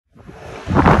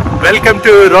Welcome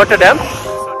to Rotterdam.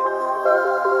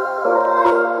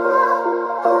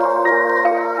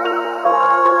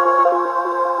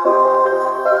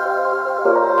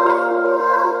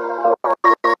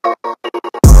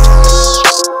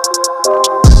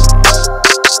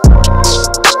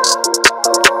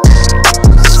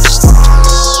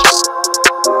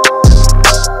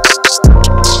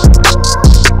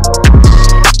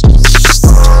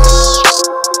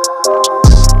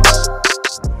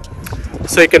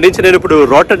 So ఇక్కడ నుంచి నేను ఇప్పుడు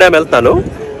రాటర్డామ్ వెళ్తాను.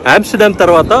 ఆమ్స్టర్డామ్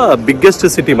తర్వాత బిగ్గెస్ట్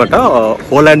సిటీ మాట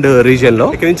హోలాండ్ రీజియన్ లో.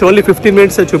 ఇక్కడ నుంచి ఓన్లీ 15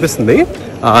 మినిట్స్ చూపిస్తుంది.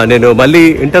 నేను మళ్ళీ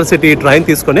ఇంటర్ సిటీ ట్రైన్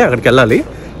తీసుకొని అక్కడికి వెళ్ళాలి.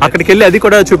 అక్కడికి వెళ్ళి అది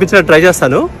కూడా చూపించడానికి ట్రై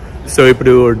చేస్తాను. సో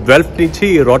ఇప్పుడు 12 నుంచి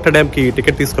రాటర్డామ్ కి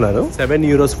టికెట్ తీసుకున్నాను.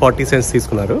 €7.40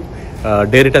 తీసుకున్నారు.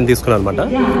 డే రిటర్న్ తీసుకున్నాను అనమాట.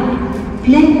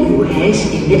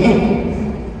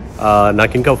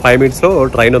 నాకు ఇంకా 5 మినిట్స్ లో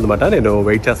ట్రైన్ ఉందన్నమాట. నేను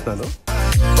వెయిట్ చేస్తున్నాను.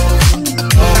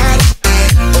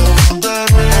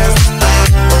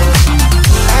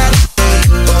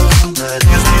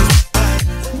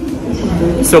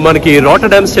 సో మనకి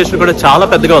రాటర్డామ్ స్టేషన్ కూడా చాలా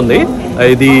పెద్దగా ఉంది.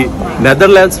 ఇది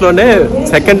నెదర్లాండ్స్ లోనే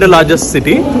సెకండ్ లార్జెస్ట్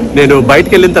సిటీ. నేను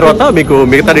బయటకు వెళ్ళిన తర్వాత మీకు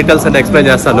మిగతా డీటెయిల్స్ అన్ని ఎక్స్ప్లెయిన్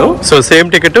చేస్తాను. సో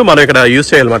సేమ్ టికెట్ మనం ఇక్కడ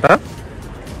యూజ్ చేయాలన్నమాట.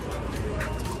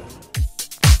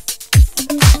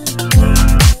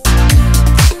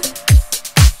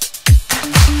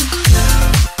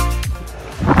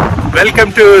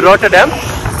 Welcome to Rotterdam.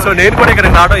 సో నేను కూడా ఇక్కడ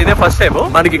రావడం ఇదే ఫస్ట్ టైం.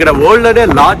 మనకి ఇక్కడ వరల్డ్ లోనే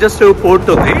లార్జెస్ట్ పోర్ట్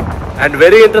ఉంది అండ్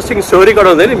వెరీ ఇంట్రెస్టింగ్ స్టోరీ కూడా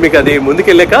ఉంది. మీకు అది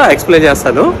ముందుకెళ్ళాక ఎక్స్ప్లెయిన్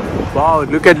చేస్తాను. Wow,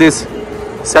 look at this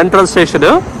central station.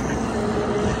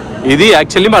 ఇది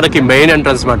యాక్చువల్లీ మనకి మెయిన్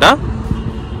ఎంట్రన్స్ మాట.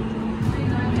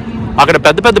 అక్కడ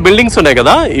పెద్ద పెద్ద బిల్డింగ్స్ ఉన్నాయి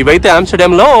కదా, ఇవైతే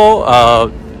ఆమ్స్టర్డామ్ లో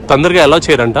తొందరగా అలౌ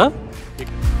చేయరంట.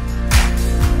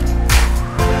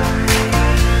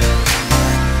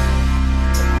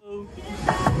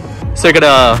 సో ఇక్కడ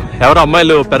ఎవరో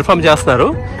అమ్మాయిలు పెర్ఫార్మ్ చేస్తున్నారు,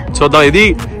 చూద్దాం. ఇది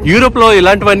యూరోప్ లో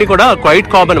ఇలాంటివన్నీ కూడా క్వైట్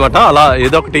కామన్ అనమాట. అలా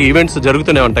ఏదో ఒకటి ఈవెంట్స్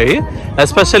జరుగుతూనే ఉంటాయి,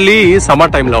 ఎస్పెషల్లీ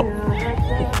సమ్మర్ టైంలో.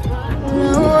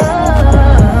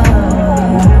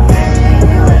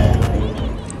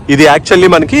 ఇది యాక్చువల్లీ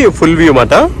మనకి ఫుల్ వ్యూ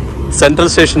మాట.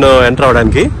 సెంట్రల్ స్టేషన్ ఎంటర్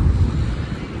అవడానికి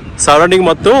సరౌండింగ్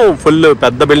మొత్తం ఫుల్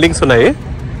పెద్ద బిల్డింగ్స్ ఉన్నాయి.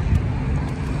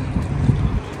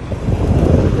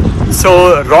 సో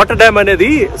రాటర్డామ్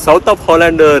అనేది సౌత్ ఆఫ్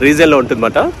హాలాండ్ రీజియన్ లో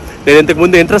ఉంటుందన్నమాట. నేను ఇంతకు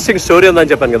ముందు ఇంట్రెస్టింగ్ స్టోరీ ఉందని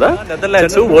చెప్పాను కదా.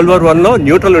 నెదర్లాండ్స్ World War I లో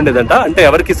న్యూట్రల్ ఉండేదంట, అంటే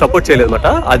ఎవరికి సపోర్ట్ చేయలేదన్నమాట.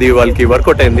 అది వాళ్ళకి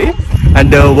వర్కౌట్ అయింది.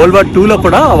 అండ్ World War II లో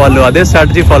కూడా వాళ్ళు అదే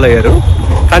స్ట్రాటజీ ఫాలో అయ్యారు.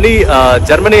 కానీ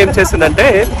జర్మనీ ఏం చేసిందంటే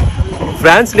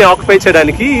ఫ్రాన్స్ ని ఆక్యుపై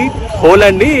చేయడానికి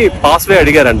హోలాండ్ ని పాస్వే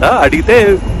అడిగారంట. అడిగితే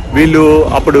వీళ్ళు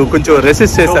అప్పుడు కొంచెం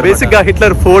రెసిస్ట్ చేశారు. బేసిక్ గా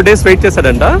హిట్లర్ 4 days వెయిట్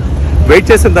చేశాడంట. వెయిట్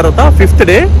చేసిన తర్వాత 5th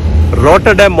డే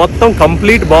రాటర్డామ్ మొత్తం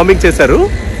కంప్లీట్ బాంబింగ్ చేశారు.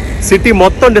 సిటీ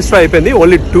మొత్తం డిస్ట్రాయ్ అయిపోయింది.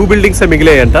 Only 2 buildings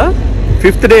మిగిలాయంట.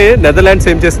 5th day Netherlands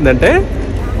ఏం చేసిందంటే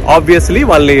ఆబ్వియస్లీ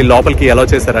వాళ్ళని లోపలికి అలౌ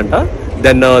చేశారంట.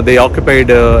 Then they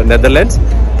occupied Netherlands.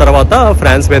 తర్వాత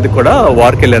ఫ్రాన్స్ మీద కూడా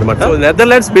వార్కి వెళ్ళారనమాట.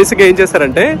 నెదర్లాండ్స్ బేసిక్ గా ఏం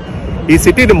చేశారంటే ఈ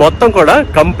సిటీని మొత్తం కూడా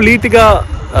కంప్లీట్ గా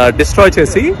డిస్ట్రాయ్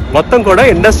చేసి మొత్తం కూడా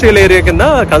ఇండస్ట్రియల్ ఏరియా కింద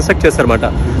కన్స్ట్రక్ట్ చేశారన్నమాట.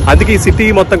 అందుకే ఈ సిటీ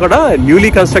మొత్తం కూడా న్యూలీ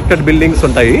కన్స్ట్రక్టెడ్ బిల్డింగ్స్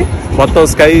ఉంటాయి. మొత్తం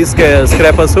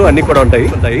స్క్రాపర్స్ అన్ని కూడా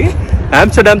ఉంటాయి.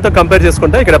 ఆమ్స్టర్డామ్ తో కంపేర్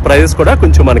చేసుకుంటే ఇక్కడ ప్రైజెస్ కూడా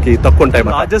కొంచెం మనకి తక్కువ ఉంటాయి.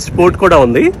 లార్జెస్ట్ పోర్ట్ కూడా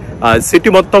ఉంది. సిటీ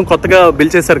మొత్తం కొత్తగా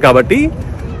బిల్డ్ చేశారు కాబట్టి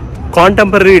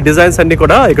కాంటెంపరీ డిజైన్స్ అన్ని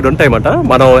కూడా ఇక్కడ ఉంటాయన్నమాట.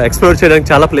 మనం ఎక్స్ప్లోర్ చేయడానికి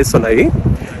చాలా ప్లేస్ ఉన్నాయి.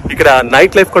 ఇక్కడ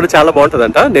నైట్ లైఫ్ కూడా చాలా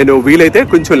బాగుంటుందంట. నేను వీలైతే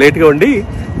కొంచెం లేట్ గా ఉండి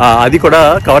అది కూడా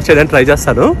కవర్ చేయడానికి ట్రై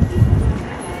చేస్తాను.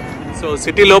 సో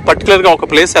సిటీలో పర్టికులర్ గా ఒక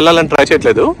ప్లేస్ వెళ్ళాలని ట్రై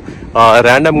చేయట్లేదు.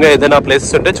 ర్యాండమ్ గా ఏదైనా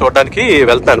ప్లేసెస్ ఉంటే చూడడానికి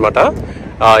వెళ్తాను అనమాట.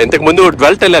 ఇంతకు ముందు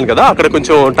 12 వెళ్ళాను కదా, అక్కడ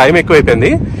కొంచెం టైం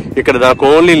ఎక్కువైపోయింది. ఇక్కడ నాకు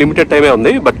ఓన్లీ లిమిటెడ్ టైమే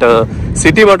ఉంది. బట్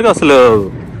సిటీ మటుకు అసలు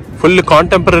ఫుల్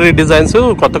కాంటెంపరీ డిజైన్స్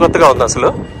కొత్తగా ఉంది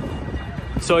అసలు.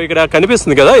 సో ఇక్కడ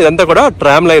కనిపిస్తుంది కదా, ఇదంతా కూడా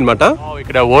ట్రామ్ లైన్ అనమాట.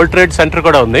 ఇక్కడ వరల్డ్ ట్రేడ్ సెంటర్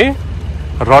కూడా ఉంది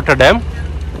రాటర్డామ్.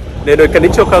 నేను ఇక్కడ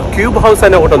నుంచి ఒక క్యూబ్ హౌస్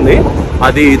అనే ఒకటి ఉంది,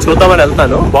 అది చూద్దామని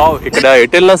వెళ్తాను. వావ్, ఇక్కడ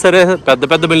ఎటు వెళ్ళినా సరే పెద్ద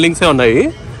పెద్ద బిల్డింగ్సే ఉన్నాయి.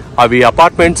 అవి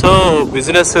అపార్ట్మెంట్స్,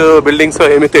 బిజినెస్ బిల్డింగ్స్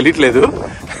ఏమీ తెలియట్లేదు.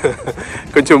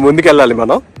 కొంచెం ముందుకు వెళ్ళాలి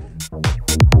మనం.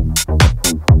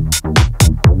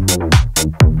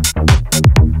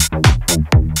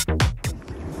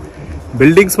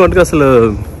 బిల్డింగ్స్ మటుకు అసలు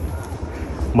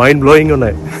మైండ్ బ్లోయింగ్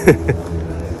ఉన్నాయి.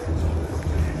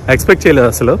 ఎక్స్పెక్ట్ చేయలేదు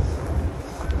అసలు.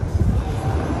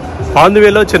 ఆన్ ది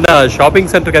వేలో చిన్న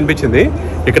షాపింగ్ సెంటర్ కనిపించింది.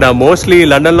 ఇక్కడ మోస్ట్లీ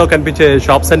లండన్ లో కనిపించే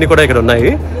షాప్స్ అన్ని కూడా ఇక్కడ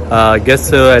ఉన్నాయి. గెస్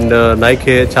అండ్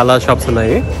నైకే చాలా షాప్స్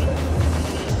ఉన్నాయి.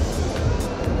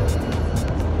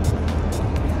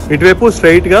 ఇటువైపు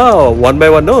స్ట్రైట్ గా 1 by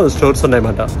 1 స్టోర్స్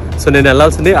ఉన్నాయన్నమాట. సో నేను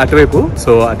వెళ్ళాల్సింది అటువైపు.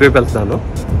 సో అటువైపు వెళ్తున్నాను.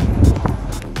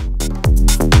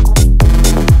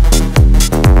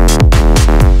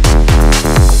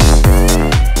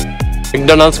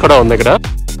 మెక్డొనాల్డ్స్ కూడా ఉంది ఇక్కడ.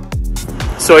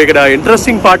 సో ఇక్కడ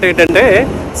ఇంట్రెస్టింగ్ పార్ట్ ఏంటంటే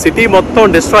సిటీ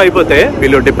మొత్తం డిస్ట్రాయ్ అయిపోతే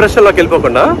వీళ్ళు డిప్రెషన్ లోకి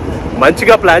వెళ్ళిపోకుండా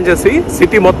మంచిగా ప్లాన్ చేసి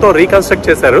సిటీ మొత్తం రీకన్స్ట్రక్ట్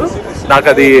చేశారు. నాకు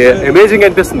అది అమేజింగ్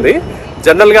అనిపిస్తుంది.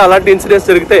 జనరల్ గా అలాంటి ఇన్సిడెంట్స్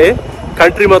జరిగితే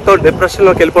కంట్రీ మొత్తం డిప్రెషన్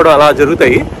లోకి వెళ్ళిపోవడం అలా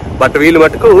జరుగుతాయి. బట్ వీళ్ళు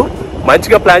మటుకు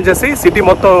మంచిగా ప్లాన్ చేసి సిటీ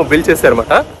మొత్తం బిల్డ్ చేశారు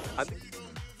అనమాట.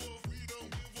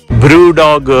 బ్రూ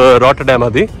డాగ్ రాటర్డామ్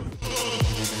అది.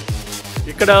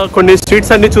 ఇక్కడ కొన్ని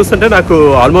స్ట్రీట్స్ అన్ని చూస్తుంటే నాకు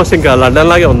ఆల్మోస్ట్ ఇంకా లండన్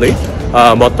లాగే ఉంది.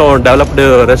 మొత్తం డెవలప్డ్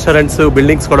రెస్టారెంట్స్,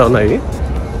 బిల్డింగ్స్ కూడా ఉన్నాయి.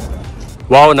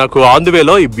 వావ్, నాకు ఆన్ ది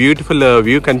వేలో ఈ బ్యూటిఫుల్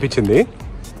వ్యూ కనిపించింది.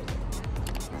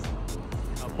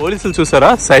 పోలీసులు చూసారా,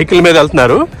 సైకిల్ మీద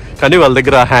వెళ్తున్నారు కానీ వాళ్ళ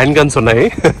దగ్గర హ్యాండ్ గన్స్ ఉన్నాయి.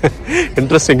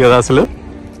 ఇంట్రెస్టింగ్ కదా అసలు.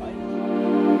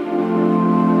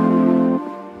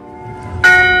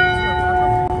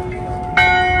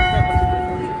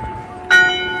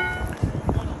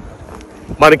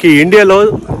 మనకి ఇండియాలో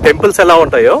టెంపుల్స్ ఎలా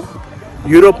ఉంటాయో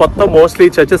యూరోప్ మొత్తం మోస్ట్లీ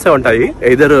చర్చెస్ ఉంటాయి.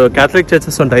 ఎయిదర్ క్యాథలిక్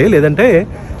చర్చెస్ ఉంటాయి లేదంటే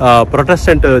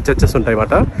ప్రొటెస్టెంట్ చర్చెస్ ఉంటాయి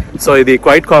అన్నమాట. సో ఇది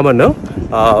క్వైట్ కామన్.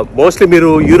 మోస్ట్లీ మీరు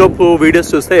యూరోప్ వీడియోస్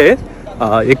చూస్తే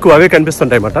ఎక్కువ అవే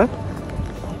కనిపిస్తుంటాయి అన్నమాట.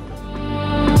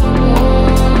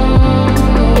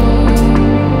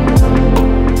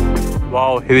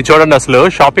 వావ్, ఇది చూడండి అసలు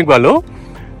షాపింగ్ మాల్.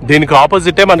 దీనికి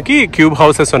ఆపోజిటే మనకి క్యూబ్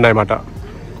హౌసెస్ ఉన్నాయన్నమాట.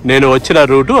 నేను వచ్చిన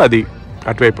రూటు అది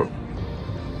అటువైపు.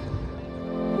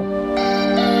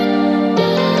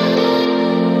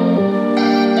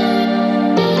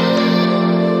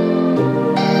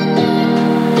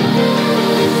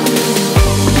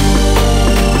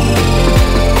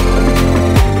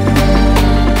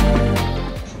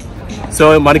 సో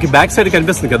మనకి బ్యాక్ సైడ్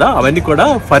కనిపిస్తుంది కదా, అవన్నీ కూడా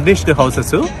furnished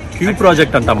houses. Queue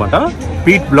project అంటమాట.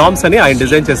 Pete బ్లామ్స్ అని ఆయన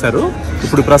డిజైన్ చేశారు.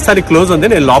 ఇప్పుడు ప్రస్తుతానికి క్లోజ్ ఉంది,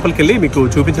 నేను లోపలికి వెళ్ళి మీకు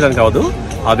చూపించడానికి కావదు.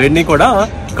 అవన్నీ కూడా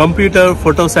కంప్యూటర్,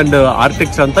 ఫొటోస్ అండ్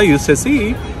ఆర్కిటెక్చర్ అంతా యూజ్ చేసి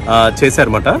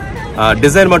చేశారన్నమాట.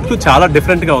 డిజైన్ మటుకు చాలా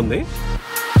డిఫరెంట్ గా ఉంది.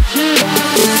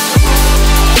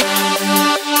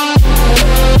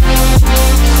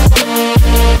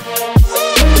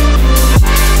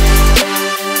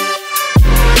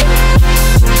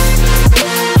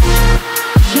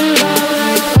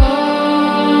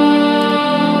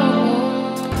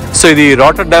 సో ఇది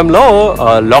రాటర్డామ్ లో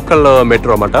లోకల్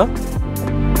మెట్రో అన్నమాట.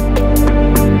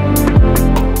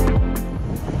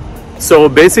 సో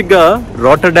బేసిక్ గా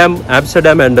రాటర్డామ్,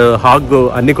 ఆమ్స్టర్డామ్ అండ్ హాగ్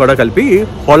అన్ని కూడా కలిపి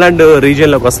హాలాండ్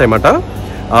రీజియన్ లోకి వస్తాయన్నమాట.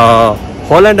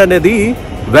 హాలాండ్ అనేది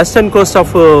western Coast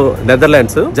of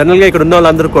Netherlands. General గా ఇక్కడ ఉన్న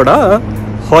వాళ్ళందరూ కూడా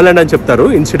హాలాండ్ అని చెప్తారు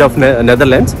ఇన్స్టెడ్ ఆఫ్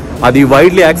నెదర్లాండ్స్. అది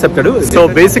widely accepted. So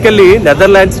basically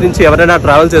Netherlands నుంచి ఎవరైనా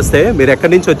ట్రావెల్ చేస్తే మీరు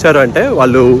ఎక్కడి నుంచి వచ్చారు అంటే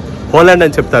వాళ్ళు హాలాండ్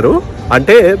అని చెప్తారు.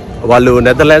 అంటే వాళ్ళు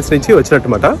నెదర్లాండ్స్ నుంచి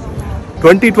వచ్చినట్టుమాట.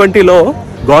 2020లో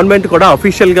గవర్నమెంట్ కూడా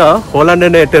అఫీషియల్ గా హాలాండ్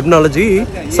అనే టెర్మినాలజీ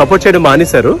సపోర్ట్ చేయడం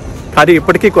మానేశారు. కానీ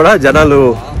ఇప్పటికీ కూడా జనాలు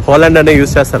హాలాండ్ అనే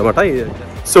యూజ్ చేస్తారన్నమాట.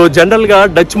 సో జనరల్ గా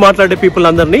డచ్ మాట్లాడే పీపుల్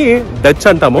అందరినీ డచ్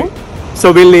అంటాము. సో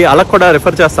వీళ్ళని అలా కూడా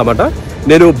రిఫర్ చేస్తామట.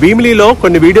 నేను భీమిలీలో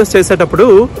కొన్ని వీడియోస్ చేసేటప్పుడు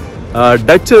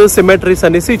డచ్ సిమెట్రీస్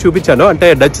అనేసి చూపించాను, అంటే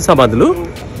డచ్ సమాధులు.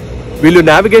 వీళ్ళు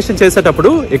నావిగేషన్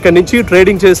చేసేటప్పుడు ఇక్కడ నుంచి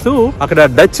ట్రేడింగ్ చేస్తూ అక్కడ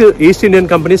Dutch east Indian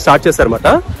company start చేశారన్నమాట.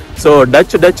 సో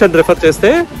డచ్ అని రిఫర్ చేస్తే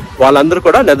వాళ్ళందరూ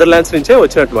కూడా నెదర్లాండ్స్ నుంచే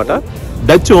వచ్చినట్టుమాట.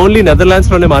 డచ్ ఓన్లీ నెదర్లాండ్స్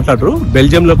లోనే మాట్లాడరు,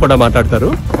 బెల్జియం లో కూడా మాట్లాడతారు.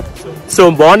 సో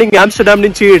మార్నింగ్ ఆమ్స్టర్డామ్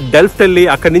నుంచి డెల్ఫ్ట్ వెళ్ళి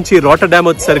అక్కడి నుంచి రాటర్డామ్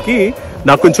వచ్చేసరికి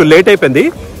నాకు కొంచెం లేట్ అయిపోయింది.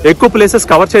 ఎక్కువ ప్లేసెస్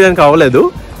కవర్ చేయడానికి అవ్వలేదు.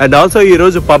 అండ్ ఆల్సో ఈ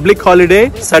రోజు పబ్లిక్ హాలిడే,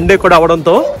 సండే కూడా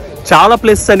అవడంతో చాలా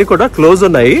ప్లేసెస్ అన్ని కూడా క్లోజ్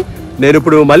ఉన్నాయి. నేను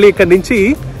ఇప్పుడు మళ్ళీ ఇక్కడ నుంచి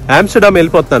ఆమ్స్టర్డామ్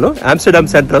వెళ్ళిపోతున్నాను, Amsterdam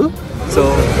central. So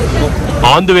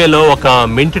on the వేలో ఒక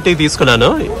మింట్ టీ తీసుకున్నాను.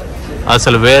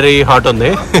 అసలు వెరీ హాట్ ఉంది.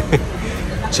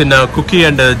 చిన్న కుకీ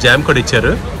అండ్ జామ్ కూడా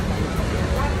ఇచ్చారు.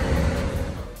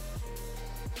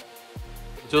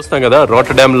 చూస్తాం కదా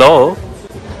రాటర్డామ్ లో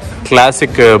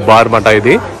క్లాసిక్ బార్ మాట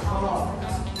ఇది.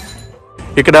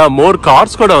 ఇక్కడ మోర్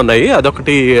కార్స్ కూడా ఉన్నాయి,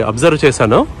 అదొకటి అబ్జర్వ్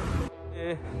చేశాను.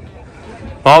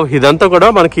 ఇదంతా కూడా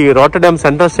మనకి రాటర్డామ్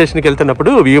సెంట్రల్ స్టేషన్కి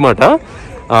వెళ్తున్నప్పుడు వ్యూ మాట.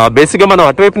 బేసిక్ గా మనం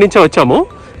అటువైపు నుంచే వచ్చాము.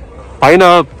 పైన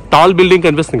టాల్ బిల్డింగ్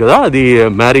కనిపిస్తుంది కదా, అది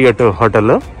మ్యారియట్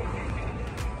హోటల్.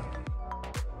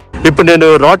 ఇప్పుడు నేను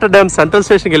రాటర్డామ్ సెంట్రల్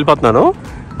స్టేషన్కి వెళ్ళిపోతున్నాను.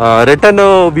 రిటర్న్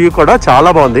వ్యూ కూడా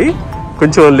చాలా బాగుంది.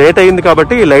 కొంచెం లేట్ అయింది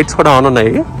కాబట్టి లైట్స్ కూడా ఆన్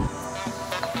ఉన్నాయి.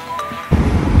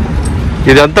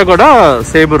 ఇదంతా కూడా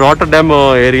same Rotterdam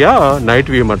area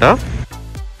night view అన్నమాట.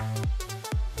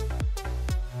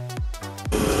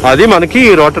 అది మనకి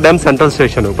రాటర్డామ్ సెంట్రల్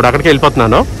స్టేషన్. ఇప్పుడు అక్కడికి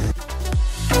వెళ్ళిపోతున్నాను.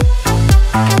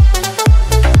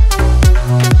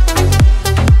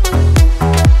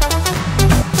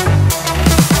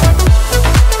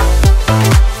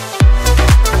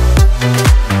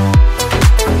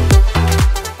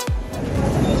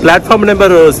 ప్లాట్ఫామ్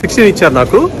నెంబర్ 16 ఇచ్చారు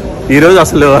నాకు. ఈరోజు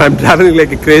అసలు I'm travelling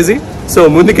like crazy. So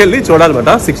ముందుకెళ్ళి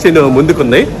చూడాలన్నమాట. 16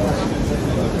 ముందుకుంది.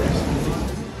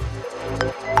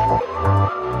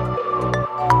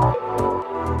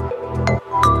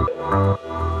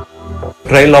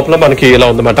 ట్రైన్ లోపల మనకి ఇలా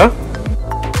ఉందన్నమాట.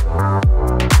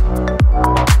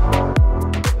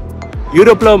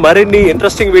 యూరోప్ లో మరిన్ని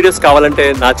ఇంట్రెస్టింగ్ వీడియోస్ కావాలంటే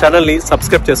నా ఛానల్ ని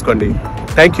సబ్స్క్రైబ్ చేసుకోండి.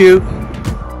 Thank you.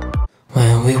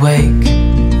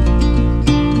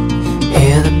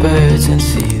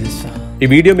 ఈ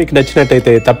వీడియో మీకు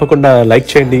నచ్చినట్టయితే తప్పకుండా లైక్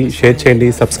చేయండి, షేర్ చేయండి,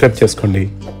 సబ్స్క్రైబ్ చేసుకోండి.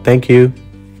 Thank you.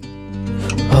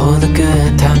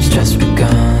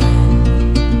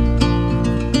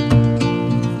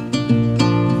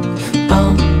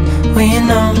 We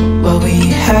know what we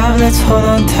have, let's hold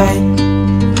on tight.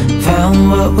 Found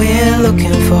what we're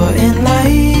looking for in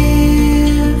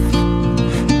life.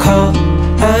 Call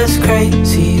us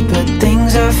crazy, but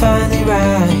things are finally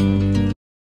right.